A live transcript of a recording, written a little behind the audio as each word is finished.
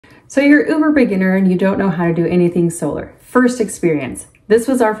So you're uber beginner and you don't know how to do anything solar. First experience. This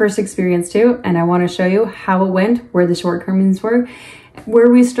was our first experience too, and I want to show you how it went, where the shortcomings were, where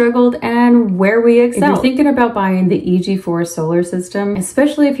we struggled, and where we excelled. If you're thinking about buying the Eg4 solar system,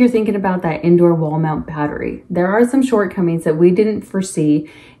 especially if you're thinking about that indoor wall mount battery, there are some shortcomings that we didn't foresee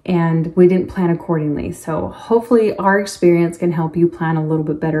and we didn't plan accordingly. So hopefully our experience can help you plan a little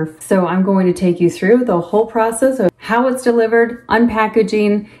bit better. So I'm going to take you through the whole process of how it's delivered,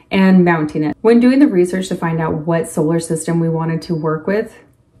 unpackaging, and mounting it. When doing the research to find out what solar system we wanted to work with,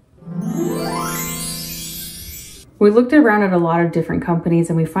 we looked around at a lot of different companies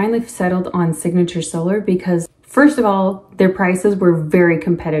and we finally settled on Signature Solar because, first of all, their prices were very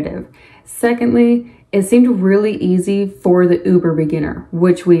competitive. Secondly, it seemed really easy for the uber beginner,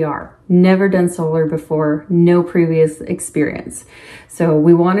 which we are. Never done solar before, no previous experience. So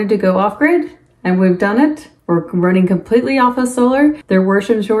we wanted to go off grid and we've done it. We're running completely off of solar. There were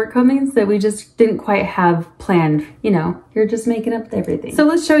some shortcomings that we just didn't quite have planned. You know, you're just making up everything. So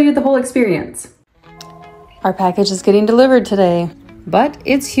let's show you the whole experience. Our package is getting delivered today, but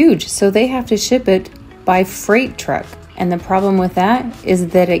it's huge, so they have to ship it by freight truck. And the problem with that is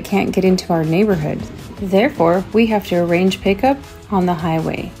that it can't get into our neighborhood. Therefore, we have to arrange pickup on the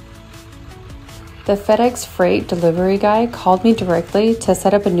highway. The FedEx freight delivery guy called me directly to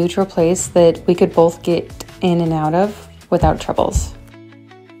set up a neutral place that we could both get in and out of without troubles.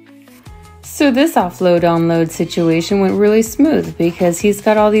 So this offload-onload situation went really smooth because he's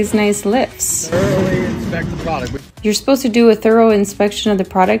got all these nice lifts. Thoroughly inspect the product. You're supposed to do a thorough inspection of the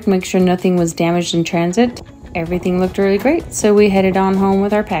product, make sure nothing was damaged in transit. Everything looked really great, so we headed on home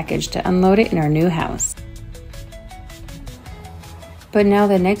with our package to unload it in our new house. But now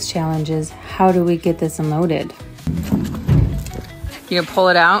the next challenge is, how do we get this unloaded? You gonna pull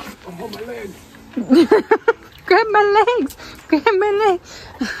it out? Oh, hold my leg. Grab my legs! Grab my legs!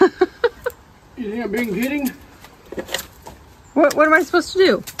 You think I'm being kidding? What am I supposed to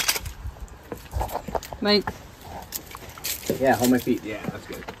do? Like... Yeah, hold my feet. Yeah, that's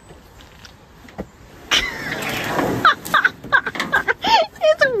good.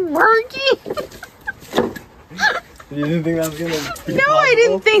 It's working! You didn't think that was gonna be No, possible? I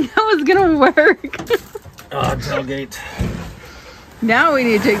didn't think that was gonna work. Oh, tailgate. Now we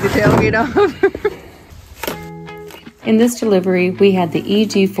need to take the tailgate off. In this delivery, we had the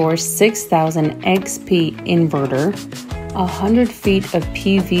Eg4 6000 XP inverter, 100 feet of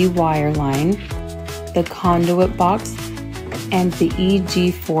PV wire line, the conduit box, and the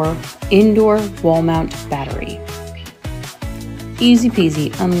Eg4 indoor wall mount battery. Easy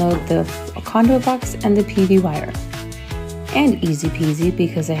peasy, unload the conduit box and the PV wire. And easy peasy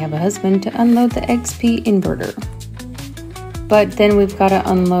because I have a husband to unload the XP inverter. But then we've got to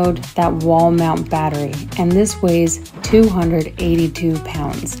unload that wall mount battery, and this weighs 282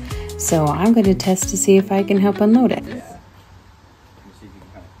 pounds. So I'm going to test to see if I can help unload it. Yeah. Let me see if you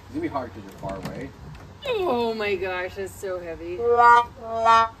can kind of... It's gonna be hard because you're far away. Oh my gosh, it's so heavy.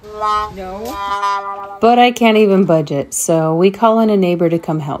 No. But I can't even budge it, so we call in a neighbor to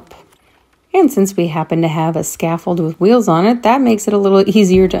come help. And since we happen to have a scaffold with wheels on it, that makes it a little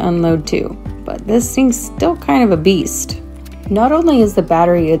easier to unload too. But this thing's still kind of a beast. Not only is the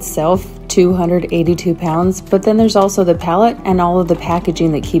battery itself 282 pounds, but then there's also the pallet and all of the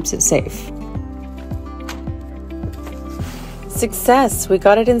packaging that keeps it safe. Success! We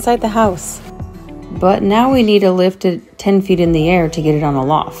got it inside the house. But now we need to lift it 10 feet in the air to get it on a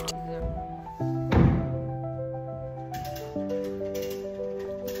loft.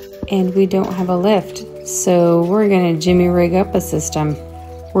 And we don't have a lift, so we're gonna jimmy rig up a system.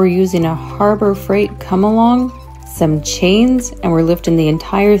 We're using a Harbor Freight come-along, some chains, and we're lifting the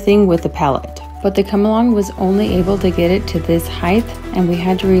entire thing with a pallet. But the come-along was only able to get it to this height, and we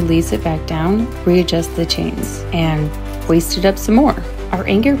had to release it back down, readjust the chains, and hoist it up some more. Our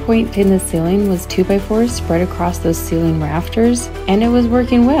anchor point in the ceiling was 2x4 spread across those ceiling rafters, and it was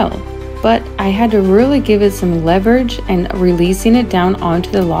working well. But I had to really give it some leverage, and releasing it down onto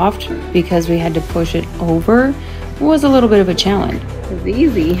the loft because we had to push it over was a little bit of a challenge. It was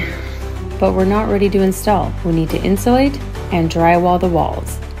easy, but we're not ready to install. We need to insulate and drywall the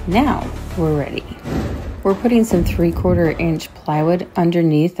walls. Now we're ready. We're putting some 3/4 inch plywood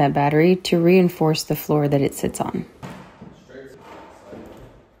underneath that battery to reinforce the floor that it sits on.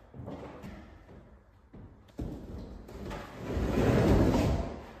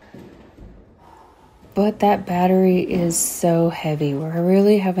 But that battery is so heavy. We're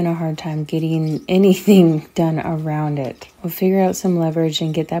really having a hard time getting anything done around it. We'll figure out some leverage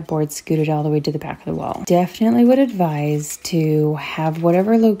and get that board scooted all the way to the back of the wall. Definitely would advise to have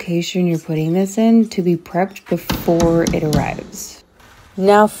whatever location you're putting this in to be prepped before it arrives.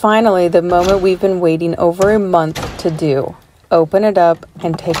 Now finally, the moment we've been waiting over a month to do. Open it up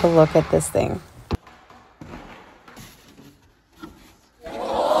and take a look at this thing. So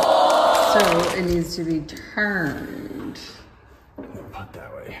it needs to be turned. Put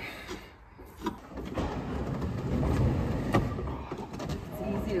that way.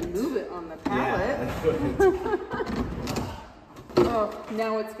 It's easy to move it on the pallet. Oh,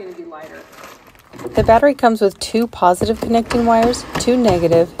 now it's going to be lighter. The battery comes with 2 positive connecting wires, 2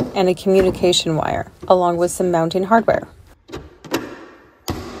 negative, and a communication wire, along with some mounting hardware.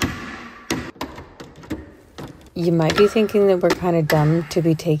 You might be thinking that we're kind of dumb to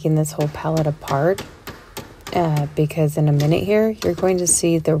be taking this whole pallet apart, because in a minute here, you're going to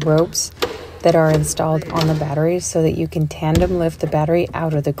see the ropes that are installed on the battery so that you can tandem lift the battery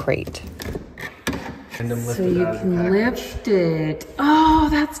out of the crate. So you can lift it. Oh,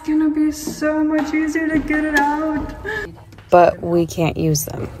 that's gonna be so much easier to get it out. But we can't use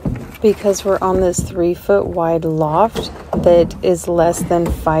them because we're on this 3-foot wide loft that is less than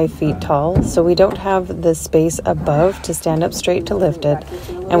 5 feet tall. So we don't have the space above to stand up straight to lift it.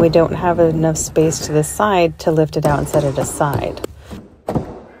 And we don't have enough space to the side to lift it out and set it aside.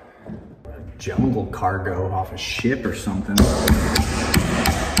 Jungle cargo off a ship or something.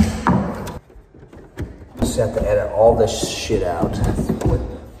 Just have to edit all this shit out.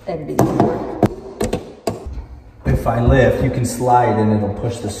 Editing work. If I lift, you can slide and it'll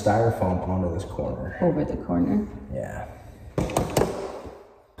push the styrofoam onto this corner. Over the corner. Yeah.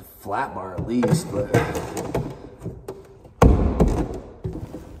 Flat bar at least, but...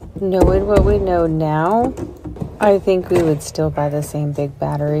 Knowing what we know now, I think we would still buy the same big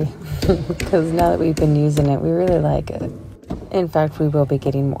battery. Because now that we've been using it, we really like it. In fact, we will be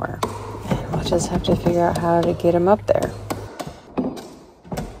getting more. And we'll just have to figure out how to get them up there.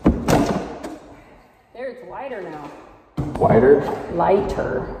 There, it's lighter now. Wider?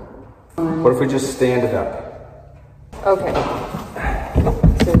 Lighter. What if we just stand it up? Okay.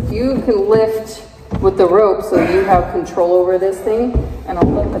 So if you can lift with the rope so you have control over this thing, and I'll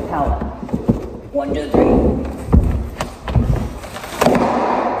lift the pallet. 1, 2, 3.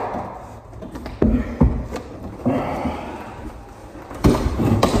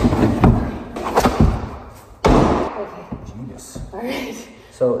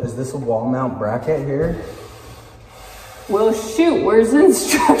 So is this a wall mount bracket here? Well, shoot, where's the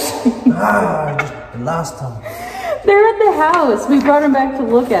instructions? I just lost them. They're at the house. We brought them back to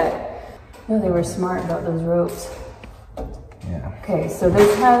look at. No, they were smart about those ropes. Yeah. Okay, so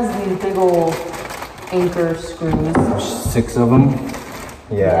this has these big old anchor screws. There's 6 of them.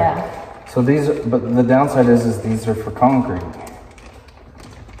 Yeah. So these, but the downside is these are for concrete.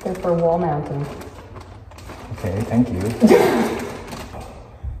 They're for wall mounting. Okay, thank you.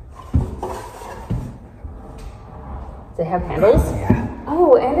 They have handles? Yeah.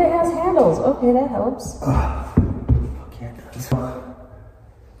 Oh, and it has handles. Okay, that helps. Okay, it's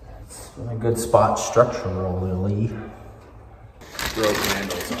a good spot structurally. Rope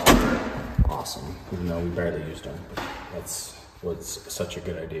handles are awesome, even though we barely used them. That's what's such a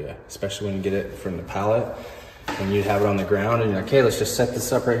good idea, especially when you get it from the pallet. When you have it on the ground and you're like, okay, let's just set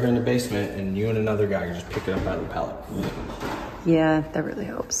this up right here in the basement, and you and another guy can just pick it up out of the pallet. Yeah, that really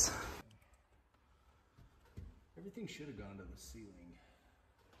helps. Everything should have gone to the ceiling.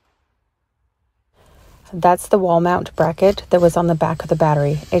 That's the wall mount bracket that was on the back of the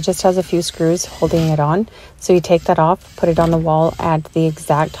battery. It just has a few screws holding it on. So you take that off, put it on the wall at the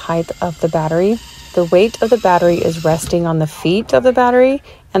exact height of the battery. The weight of the battery is resting on the feet of the battery,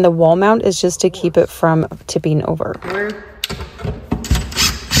 and the wall mount is just to keep it from tipping over.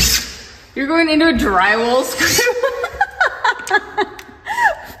 You're going into a drywall screw?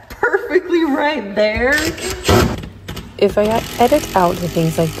 Perfectly right there. If I edit out the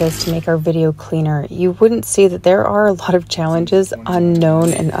things like this to make our video cleaner, you wouldn't see that there are a lot of challenges,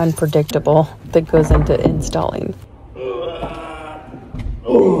 unknown and unpredictable, that goes into installing.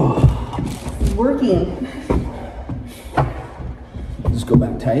 It's working. Just go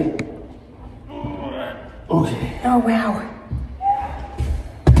back tight. Okay. Oh, wow.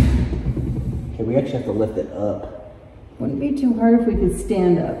 Okay, we actually have to lift it up. Wouldn't be too hard if we could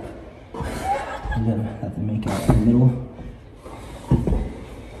stand up. I'm gonna have to make it in the middle.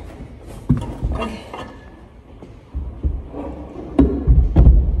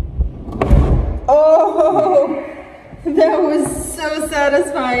 Oh, that was so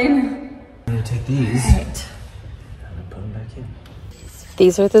satisfying. I'm gonna take these. Right. And put them back in.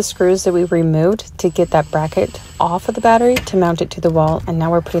 These are the screws that we removed to get that bracket off of the battery to mount it to the wall, and now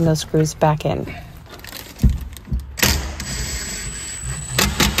we're putting those screws back in.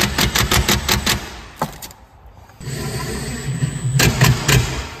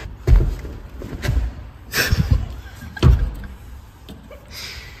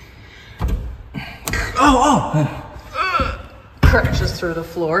 Crashes through the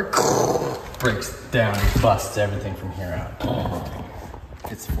floor. Breaks down, busts everything from here out.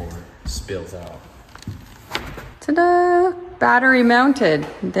 It's forward, spills out. Ta-da! Battery mounted.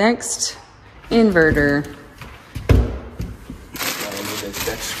 Next, inverter.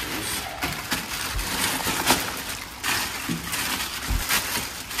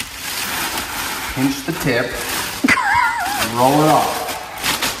 Pinch the tip and roll it off.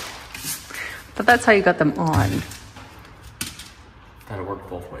 But that's how you got them on. Gotta work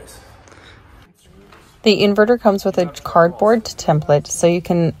both ways. The inverter comes with a cardboard template so you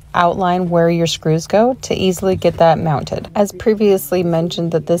can outline where your screws go to easily get that mounted. As previously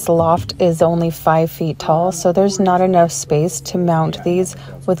mentioned, that this loft is only 5 feet tall, so there's not enough space to mount these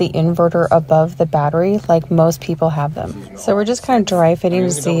with the inverter above the battery like most people have them. So we're just kind of dry fitting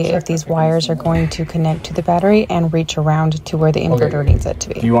to see if these wires are going to connect to the battery and reach around to where the inverter needs it to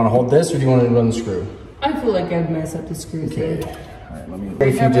be. Do you want to hold this or do you want to run the screw? I feel like I'd mess up the screws here. Alright, let me.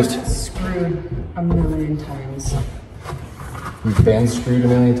 If you just screwed a million times. You've been screwed a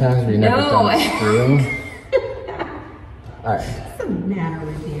million times, but you never done screwing. Alright. What's the matter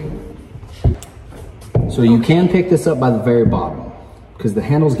with you? So you can pick this up by the very bottom, because the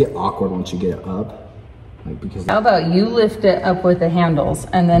handles get awkward once you get it up. Like How about you lift it up with the handles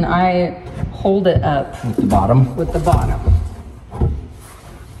and then I hold it up with the bottom? With the bottom.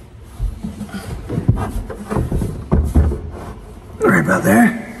 Right about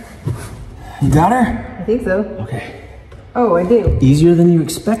there. You got her? I think so. Okay. Oh, I do. Easier than you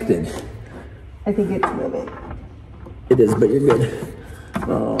expected. I think it's moving. It is, but you're good.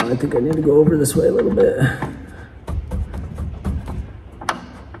 Oh, I think I need to go over this way a little bit.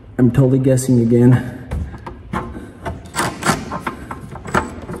 I'm totally guessing again.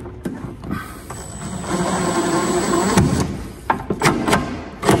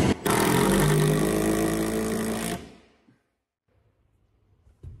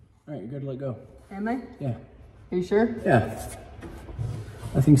 All right, you're good to let go. Am I? Yeah. Are you sure? Yeah.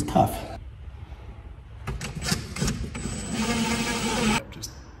 That thing's tough.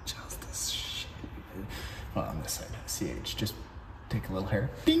 Just this shit. Well, on this side, CH. Just take a little hair.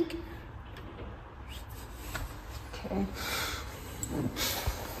 Dink. Okay.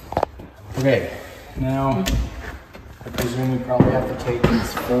 Okay. Now, I presume we probably have to take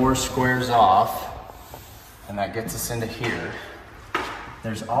these 4 squares off, and that gets us into here.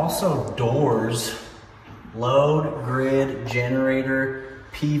 There's also doors, load, grid, generator,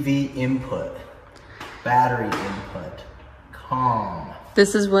 PV input, battery input, COM.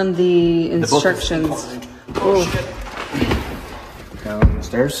 This is when the instructions. Oh shit. Down the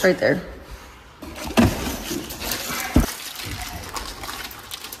stairs. Right there.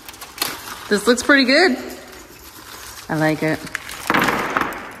 This looks pretty good. I like it.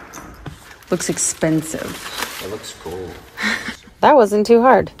 Looks expensive. It looks cool. That wasn't too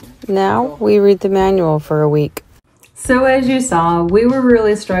hard. Now we read the manual for a week. So as you saw, we were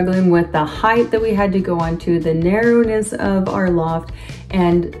really struggling with the height that we had to go onto, the narrowness of our loft,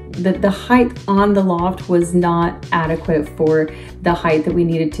 and the height on the loft was not adequate for the height that we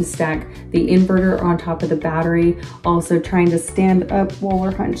needed to stack the inverter on top of the battery. Also trying to stand up while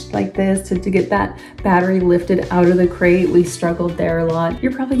we're hunched like this to get that battery lifted out of the crate. We struggled there a lot.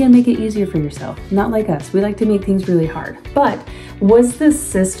 You're probably gonna make it easier for yourself. Not like us, we like to make things really hard. But was this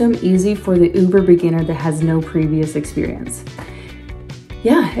system easy for the uber beginner that has no previous experience?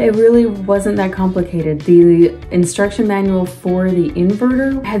 Yeah, it really wasn't that complicated. The instruction manual for the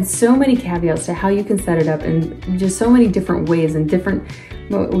inverter had so many caveats to how you can set it up and just so many different ways and different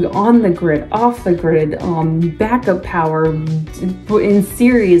on the grid, off the grid, backup power, in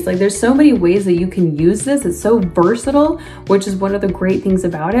series. Like there's so many ways that you can use this. It's so versatile, which is one of the great things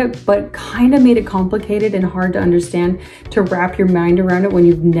about it, but kind of made it complicated and hard to understand to wrap your mind around it when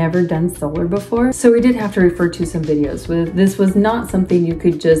you've never done solar before. So we did have to refer to some videos. This was not something you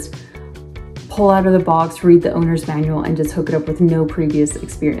could just pull out of the box, read the owner's manual, and just hook it up with no previous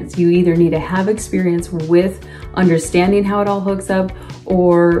experience. You either need to have experience with understanding how it all hooks up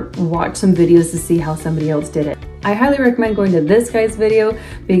or watch some videos to see how somebody else did it. I highly recommend going to this guy's video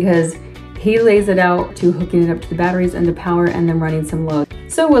because he lays it out to hooking it up to the batteries and the power and then running some load.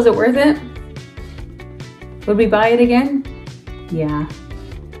 So was it worth it? Would we buy it again? Yeah.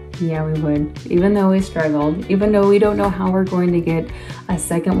 Yeah, we would. Even though we struggled, even though we don't know how we're going to get a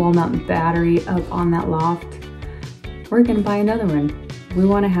second wall mount battery up on that loft, we're gonna buy another one. We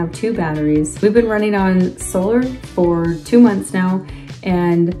wanna have 2 batteries. We've been running on solar for 2 months now,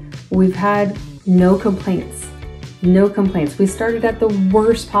 and we've had no complaints. No complaints. We started at the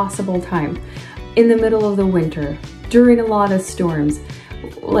worst possible time, in the middle of the winter, during a lot of storms.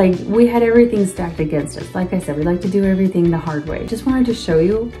 like we had everything stacked against us. Like I said, we like to do everything the hard way. Just wanted to show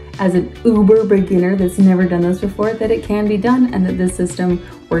you as an uber beginner that's never done this before that it can be done and that this system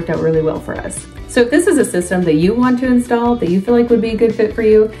worked out really well for us. So if this is a system that you want to install, that you feel like would be a good fit for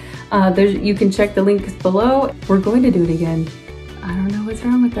you, you can check the links below. We're going to do it again. I don't know what's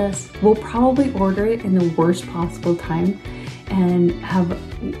wrong with us. We'll probably order it in the worst possible time and have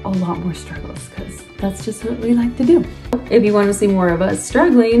a lot more struggles because that's just what we like to do. If you want to see more of us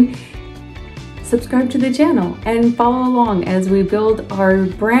struggling, subscribe to the channel and follow along as we build our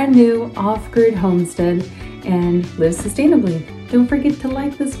brand new off-grid homestead and live sustainably. Don't forget to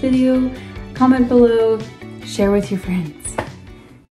like this video, comment below, share with your friends.